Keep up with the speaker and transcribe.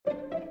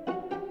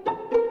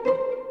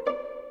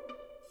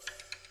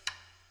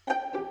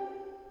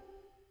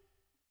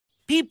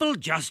People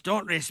just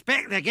don't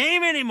respect the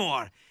game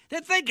anymore.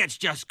 They think it's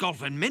just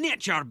golf in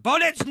miniature,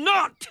 but it's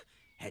not.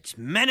 It's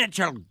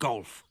miniature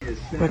golf.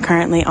 We're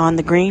currently on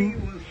the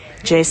green.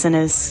 Jason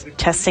is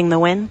testing the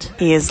wind.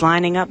 He is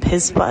lining up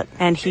his putt,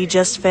 and he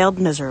just failed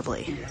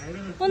miserably.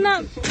 Well,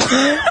 not. So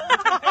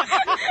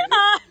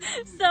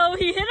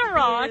he hit a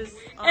rock,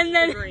 and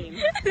then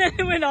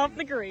it went off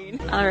the green.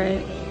 All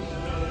right.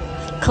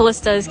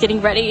 Callista is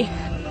getting ready.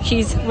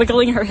 She's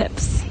wiggling her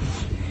hips.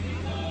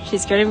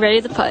 She's getting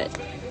ready to putt.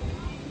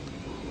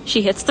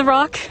 She hits the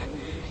rock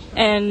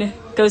and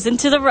goes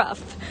into the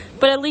rough.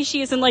 But at least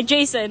she isn't like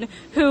Jason,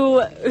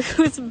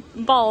 whose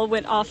ball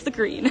went off the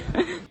green.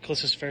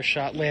 Callista's first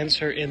shot lands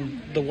her in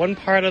the one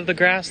part of the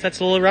grass that's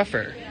a little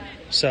rougher.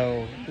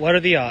 So, what are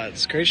the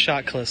odds? Great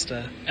shot,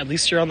 Callista. At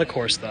least you're on the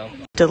course, though.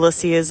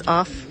 Delicia is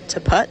off to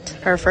putt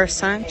her first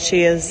time.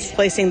 She is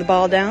placing the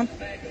ball down,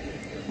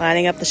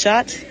 lining up the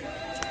shot.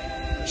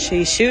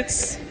 She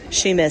shoots,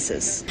 she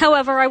misses.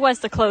 However, I was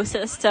the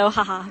closest, so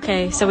haha.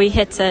 Okay, so he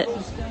hits it.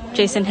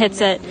 Jason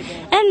hits it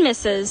and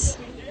misses.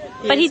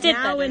 But he did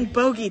now better. in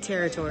bogey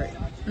territory.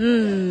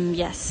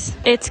 Yes.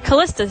 It's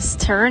Callista's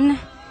turn.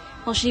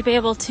 Will she be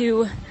able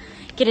to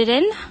get it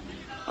in?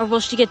 Or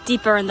will she get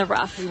deeper in the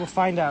rough? We will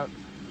find out.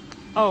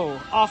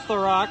 Oh, off the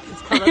rock.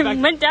 It's coming right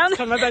back, Went down. It's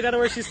coming right back down to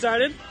where she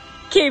started.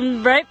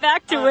 Came right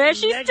back to where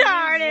she Negative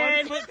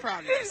started. 1 foot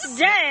progress.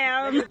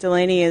 Damn.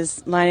 Delaney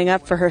is lining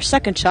up for her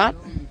second shot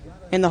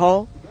in the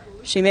hole.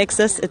 She makes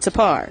this, it's a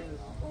par.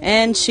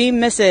 And she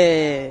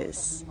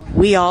misses.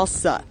 We all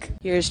suck.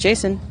 Here's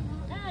Jason.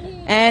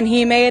 And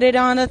he made it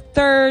on a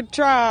third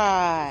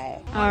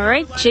try. All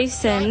right,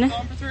 Jason.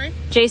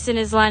 Jason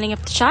is lining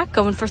up the shot,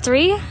 going for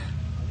 3.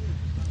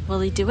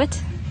 Will he do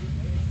it?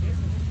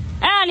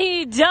 And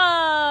he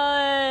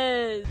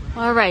does!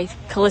 All right,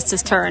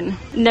 Callista's turn.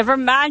 Never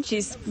mind,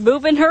 she's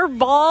moving her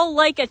ball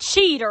like a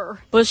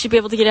cheater. Will she be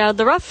able to get out of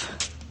the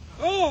rough?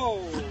 Oh!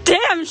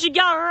 Damn, she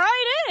got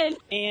right in!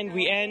 And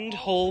we end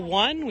hole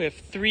 1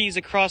 with 3s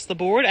across the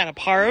board and a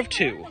par of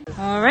 2.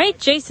 All right,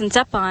 Jason's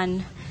up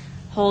on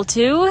hole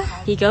 2.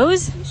 He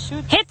goes,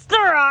 hits the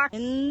rock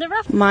in the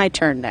rough. My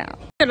turn now.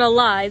 I'm not gonna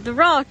lie, the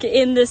rock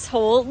in this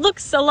hole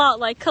looks a lot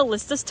like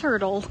Callista's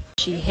turtle.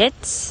 She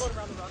hits,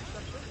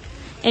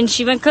 and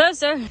she went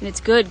closer, and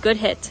it's good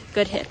hit.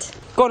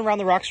 Going around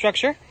the rock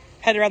structure,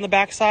 head around the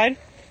backside,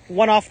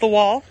 1 off the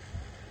wall,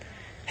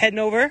 heading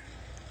over,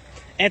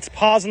 and it's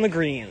paws on the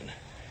green.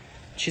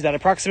 She's at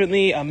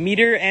approximately 1.2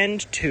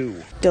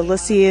 meters.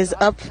 Delicia is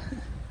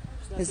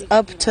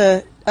up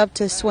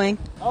to swing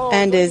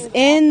and is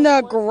in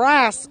the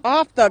grass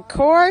off the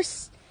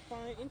course.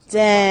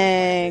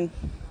 Dang.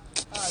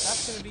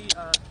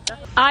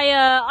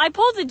 I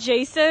pulled a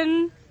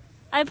Jason.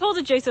 I pulled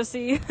a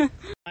JSOC.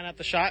 Line up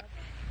the shot.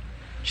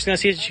 She's gonna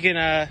see if she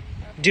can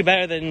do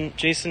better than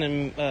Jason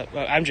and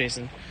I'm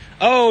Jason.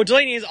 Oh,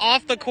 Delaney is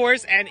off the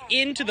course and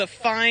into the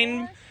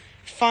fine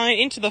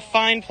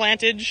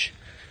plantage.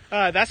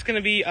 That's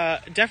gonna be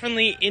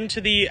definitely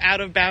into the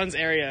out of bounds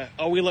area.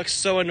 Oh, we look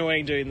so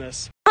annoying doing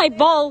this. My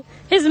ball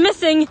is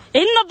missing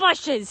in the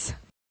bushes.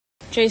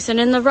 Jason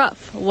in the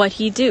rough. What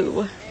he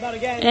do? Not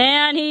again.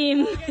 And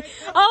he...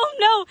 Oh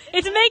no!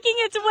 It's making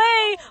its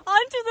way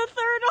onto the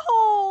third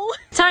hole!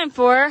 Time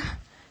for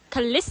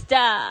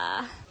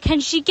Callista. Can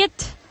she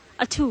get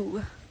a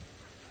 2?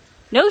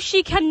 No,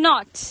 she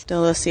cannot.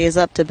 Delicia is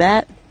up to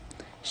bat.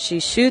 She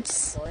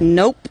shoots.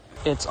 Nope.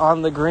 It's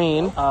on the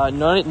green.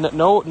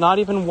 No, not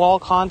even wall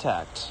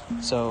contact.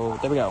 So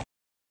there we go.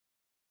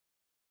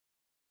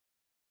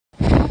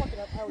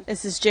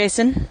 This is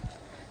Jason.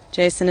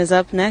 Jason is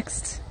up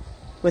next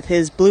with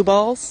his blue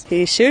balls.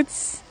 He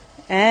shoots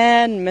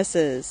and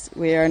misses.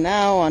 We are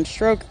now on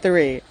stroke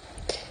 3.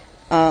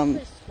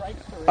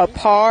 A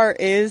par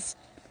is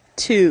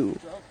 2.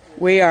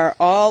 We are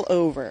all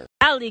over.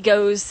 Allie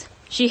goes.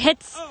 She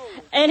hits,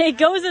 and it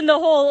goes in the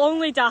hole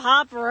only to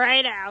hop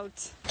right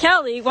out.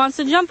 Kelly wants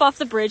to jump off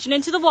the bridge and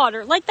into the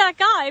water, like that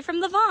guy from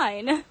the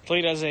Vine.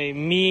 Delaney does a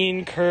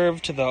mean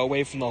curve to the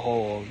away from the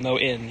hole. No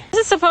in.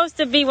 This is supposed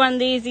to be one of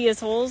the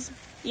easiest holes,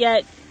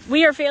 yet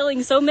we are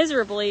failing so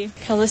miserably.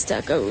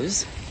 Callista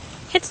goes,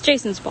 hits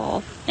Jason's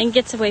ball, and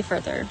gets away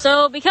further.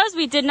 So because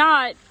we did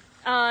not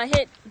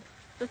hit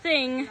the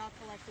thing,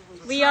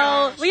 we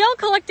all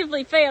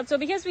collectively failed. So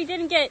because we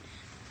didn't get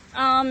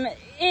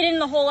it in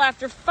the hole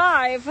after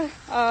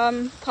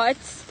 5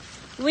 putts,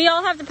 we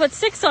all have to put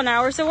 6 on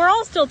ours, so we're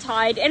all still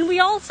tied, and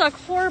we all suck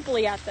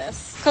horribly at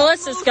this.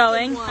 Callista's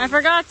going. I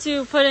forgot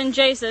to put in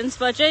Jason's,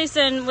 but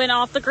Jason went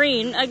off the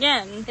green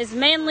again. His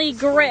manly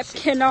grip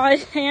cannot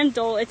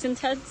handle its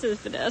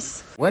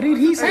intensiveness. What did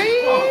he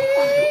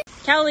say?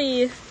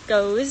 Kelly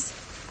goes,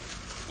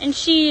 and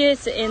she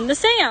is in the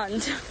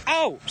sand.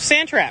 Oh,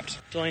 sand trapped.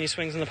 Delaney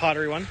swings in the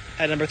pottery one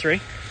at number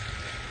 3.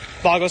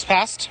 Ball goes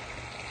past.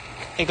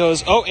 It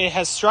goes, oh, it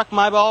has struck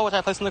my ball, which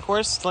I placed on the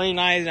course. Delaney and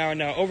I are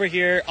now over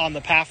here on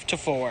the path to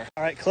 4.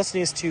 All right, Calista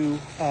needs to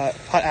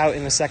putt out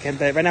in a second,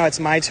 but right now it's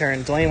my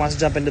turn. Delaney wants to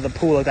jump into the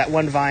pool of that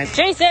one vine.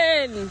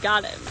 Jason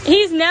got him.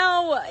 He's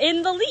now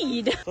in the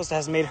lead. Calista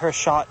has made her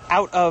shot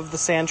out of the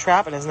sand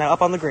trap and is now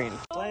up on the green.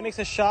 Delaney makes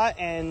a shot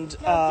and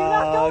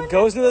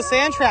goes into the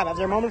sand trap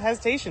after a moment of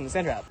hesitation. The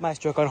sand trap. My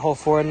stroke on hole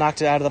 4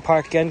 knocked it out of the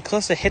park again.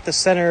 Calista hit the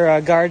center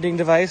guarding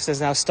device.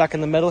 Is now stuck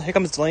in the middle. Here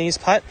comes Delaney's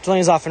putt.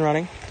 Delaney's off and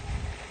running.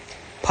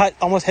 Putt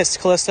almost hits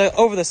Calista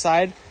over the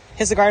side,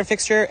 hits the garden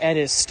fixture, and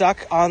is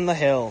stuck on the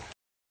hill.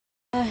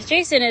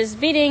 Jason is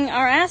beating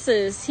our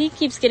asses. He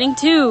keeps getting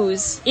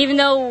 2s, even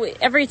though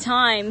every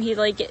time he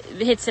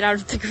hits it out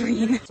of the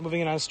green. So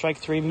moving in on strike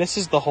 3,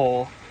 misses the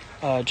hole,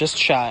 just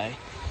shy.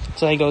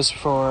 So he goes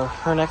for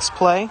her next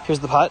play.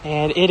 Here's the putt,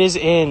 and it is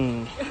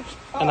in.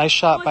 A nice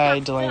shot by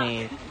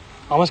Delaney.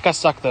 Almost got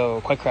stuck though,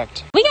 quite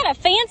correct. We got a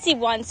fancy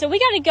one, so we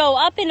got to go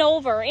up and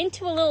over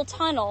into a little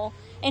tunnel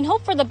and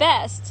hope for the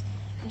best.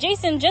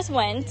 Jason just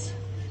went,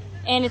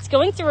 and it's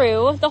going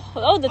through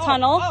the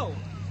tunnel.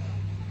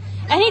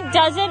 And he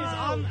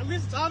doesn't.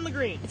 It's on the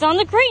green. It's on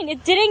the green.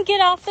 It didn't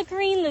get off the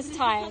green this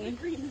time.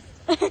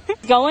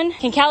 Going.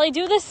 Can Callie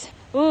do this?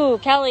 Ooh,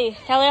 Callie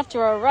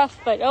after a rough,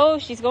 but oh,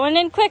 she's going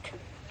in quick.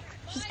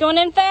 She's going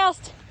in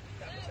fast.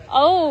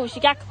 Oh, she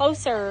got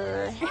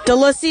closer.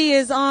 Delissie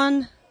is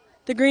on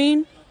the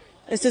green.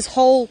 This is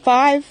hole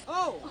 5.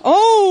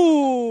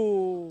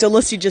 Oh!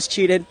 Delissie just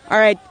cheated. All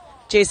right,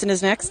 Jason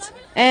is next.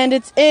 And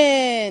it's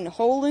in.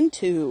 Hole in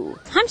 2.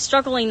 I'm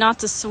struggling not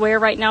to swear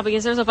right now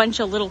because there's a bunch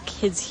of little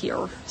kids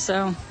here.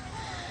 So,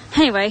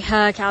 anyway,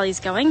 Callie's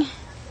going.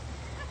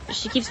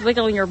 She keeps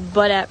wiggling her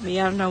butt at me.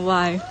 I don't know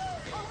why.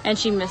 And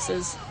she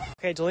misses.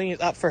 Okay, Delaney is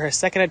up for her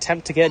second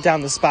attempt to get it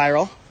down the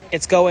spiral.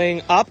 It's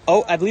going up.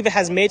 Oh, I believe it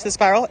has made to the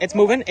spiral. It's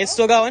moving. It's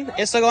still going.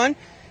 It's still going.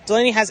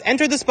 Delaney has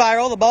entered the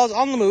spiral. The ball is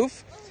on the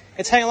move.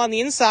 It's hanging along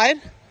the inside.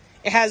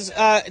 It has.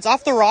 It's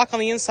off the rock on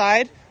the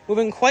inside,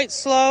 moving quite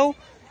slow.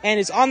 And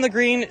it's on the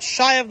green,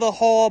 shy of the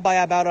hole by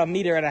about 1.5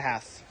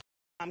 meters.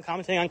 I'm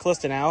commenting on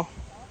Calista now.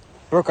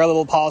 Broke our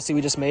little policy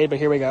we just made, but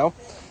here we go.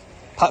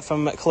 Putt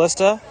from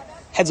Calista.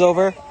 Heads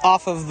over,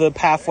 off of the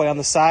pathway on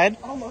the side,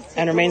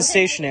 and remains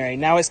stationary.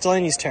 Now it's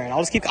Delaney's turn. I'm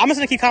just going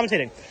to keep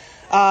commentating.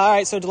 All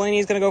right, so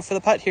Delaney's going to go for the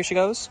putt. Here she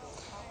goes.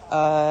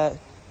 Oh,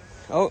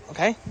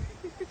 okay.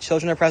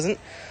 Children are present.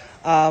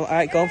 All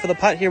right, going for the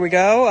putt. Here we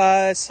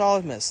go. It's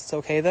solid miss. It's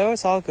okay, though.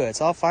 It's all good.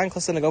 It's all fine.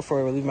 Calista going to go for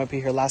it. I believe it might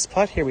be her last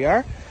putt. Here we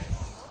are.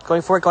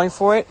 Going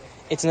for it.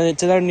 It's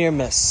another near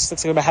miss.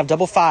 Looks like we're going to have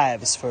double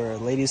 5s for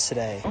ladies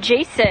today.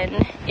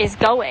 Jason is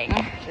going.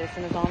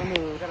 Jason is on the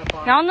move.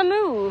 On the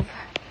move.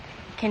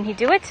 Can he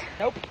do it?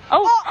 Nope.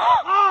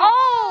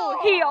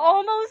 Oh, he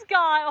almost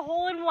got a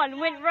hole in 1.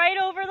 Went right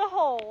over the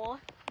hole.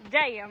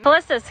 Damn.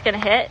 Calista's going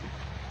to hit.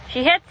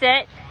 She hits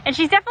it, and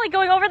she's definitely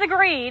going over the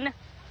green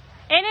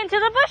and into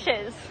the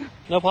bushes.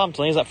 No problem.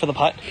 Delaney's up for the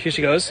putt. Here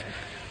she goes.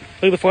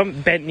 Look at the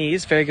form. Bent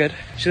knees. Very good.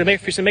 She's going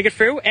to make it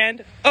through,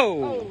 and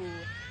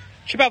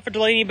chip out for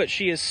Delaney, but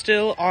she is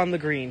still on the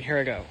green. Here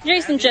we go.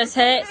 Jason just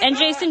hit, and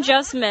Jason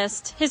just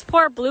missed. His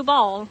poor blue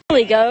ball.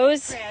 He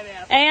goes,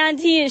 and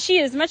she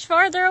is much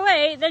farther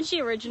away than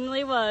she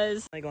originally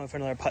was. Going for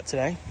another putt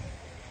today.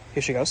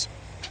 Here she goes.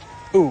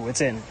 Ooh,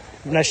 it's in.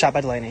 Nice shot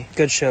by Delaney.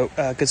 Good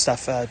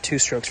stuff. 2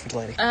 strokes for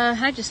Delaney.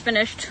 I just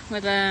finished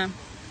with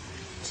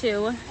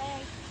 2.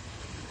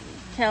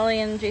 Callie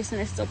and Jason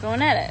are still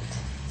going at it.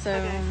 So,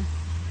 okay.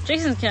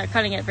 Jason's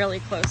cutting it really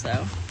close,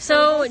 though.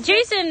 So,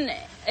 Jason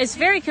is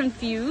very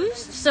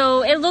confused.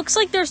 So it looks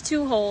like there's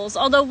 2 holes,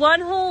 although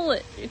one hole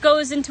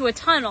goes into a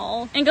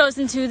tunnel and goes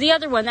into the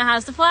other one that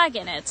has the flag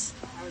in it.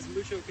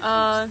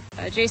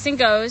 Jason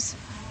goes.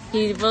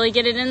 Will he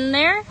get it in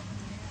there?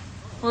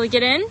 Will he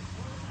get in?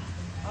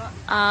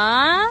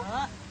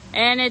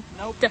 And it...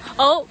 Nope.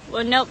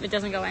 Nope, it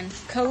doesn't go in.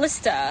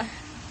 Calista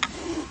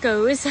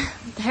goes.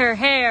 Her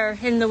hair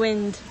in the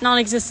wind.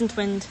 Non-existent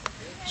wind.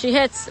 She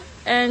hits,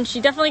 and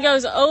she definitely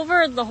goes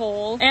over the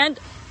hole, and...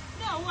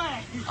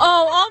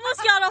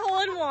 almost got a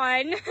hole in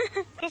 1.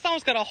 Just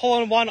almost got a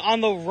hole in 1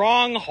 on the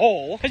wrong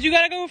hole. Because you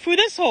gotta go through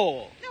this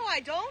hole. No, I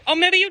don't. Oh,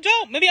 maybe you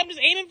don't. Maybe I'm just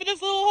aiming for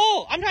this little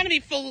hole. I'm trying to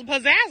be full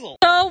pizzazzle.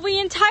 So we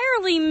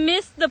entirely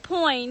missed the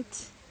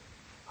point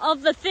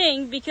of the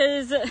thing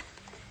because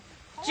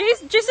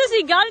just as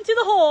he got into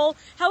the hole,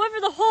 however,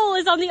 the hole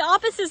is on the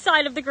opposite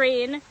side of the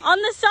green, on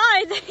the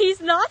side that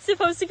he's not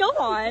supposed to go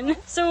on.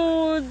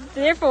 So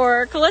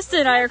therefore, Calista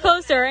and I are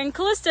closer, and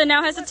Calista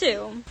now has a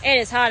 2. It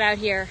is hot out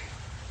here.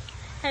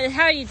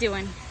 How are you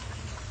doing?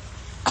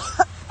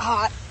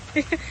 Hot.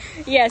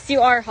 Yes,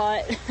 you are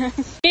hot.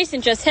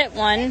 Jason just hit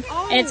one,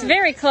 and it's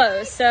very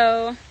close,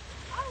 so...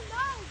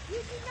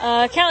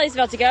 Callie's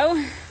about to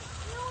go.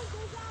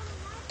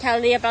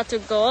 Callie about to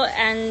go,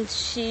 and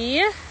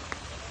she's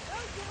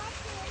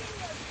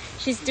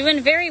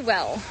doing very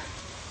well.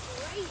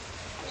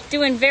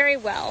 Doing very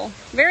well.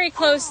 Very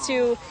close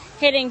to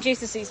hitting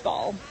Jason's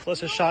ball.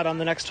 Closest shot on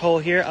the next hole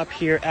here, up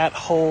here at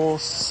hole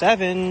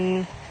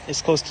 7. Is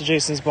close to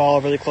Jason's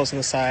ball, really close on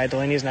the side.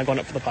 Delaney is now going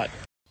up for the putt.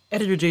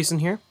 Editor Jason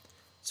here.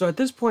 So at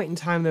this point in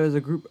time, there was a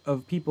group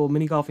of people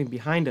mini golfing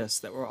behind us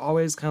that were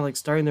always kind of like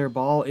starting their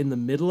ball in the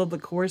middle of the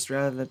course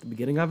rather than at the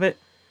beginning of it,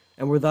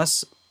 and were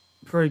thus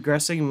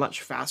progressing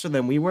much faster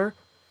than we were.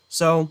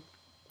 So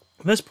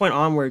from this point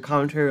onward,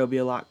 commentary will be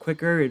a lot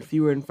quicker and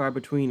fewer and far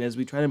between as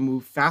we try to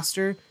move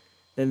faster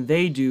than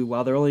they do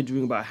while they're only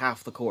doing about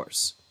half the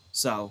course.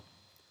 So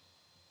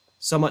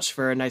much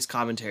for a nice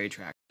commentary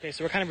track. Okay,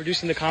 so we're kind of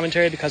reducing the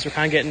commentary because we're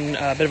kind of getting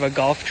a bit of a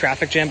golf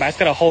traffic jam, but I just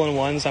got a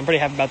hole-in-one, so I'm pretty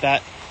happy about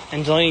that.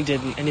 And Delaney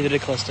didn't, and neither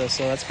did Callista,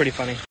 so that's pretty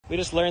funny. We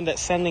just learned that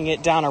sending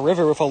it down a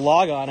river with a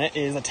log on it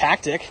is a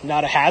tactic,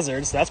 not a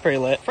hazard, so that's pretty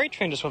lit. Freight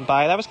train just went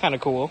by, that was kind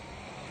of cool.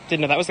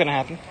 Didn't know that was going to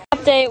happen.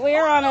 Update,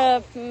 we're on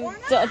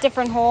a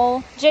different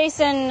hole.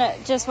 Jason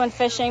just went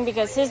fishing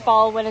because his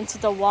ball went into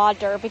the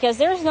water, because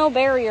there's no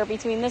barrier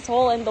between this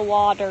hole and the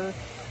water.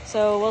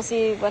 So we'll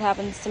see what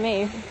happens to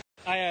me.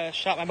 I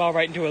shot my ball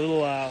right into a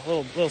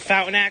little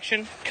fountain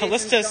action.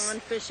 Callista's gone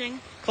fishing.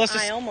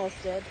 Callista's, I almost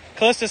did.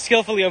 Callista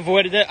skillfully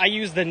avoided it. I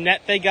used the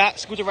net they got,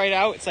 scooped it right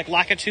out. It's like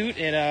Lakitu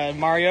in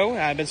Mario.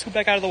 I've been scooped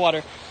back out of the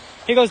water.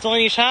 Here goes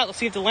Delaney's shot. Let's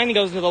see if Delaney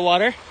goes into the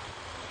water.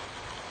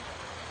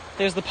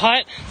 There's the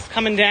putt. It's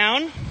coming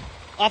down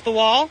off the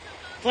wall.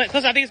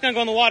 Callista, I think it's going to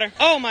go in the water.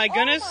 Oh my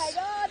goodness. Oh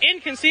my God.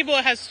 Inconceivable.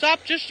 It has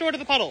stopped just short of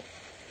the puddle.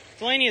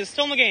 Delaney is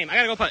still in the game. I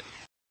got to go putt.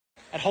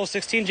 At hole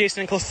 16, Jason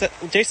and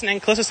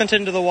Callista sent it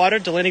into the water.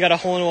 Delaney got a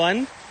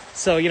hole-in-one.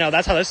 So,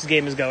 that's how this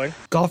game is going.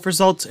 Golf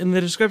results in the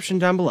description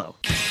down below.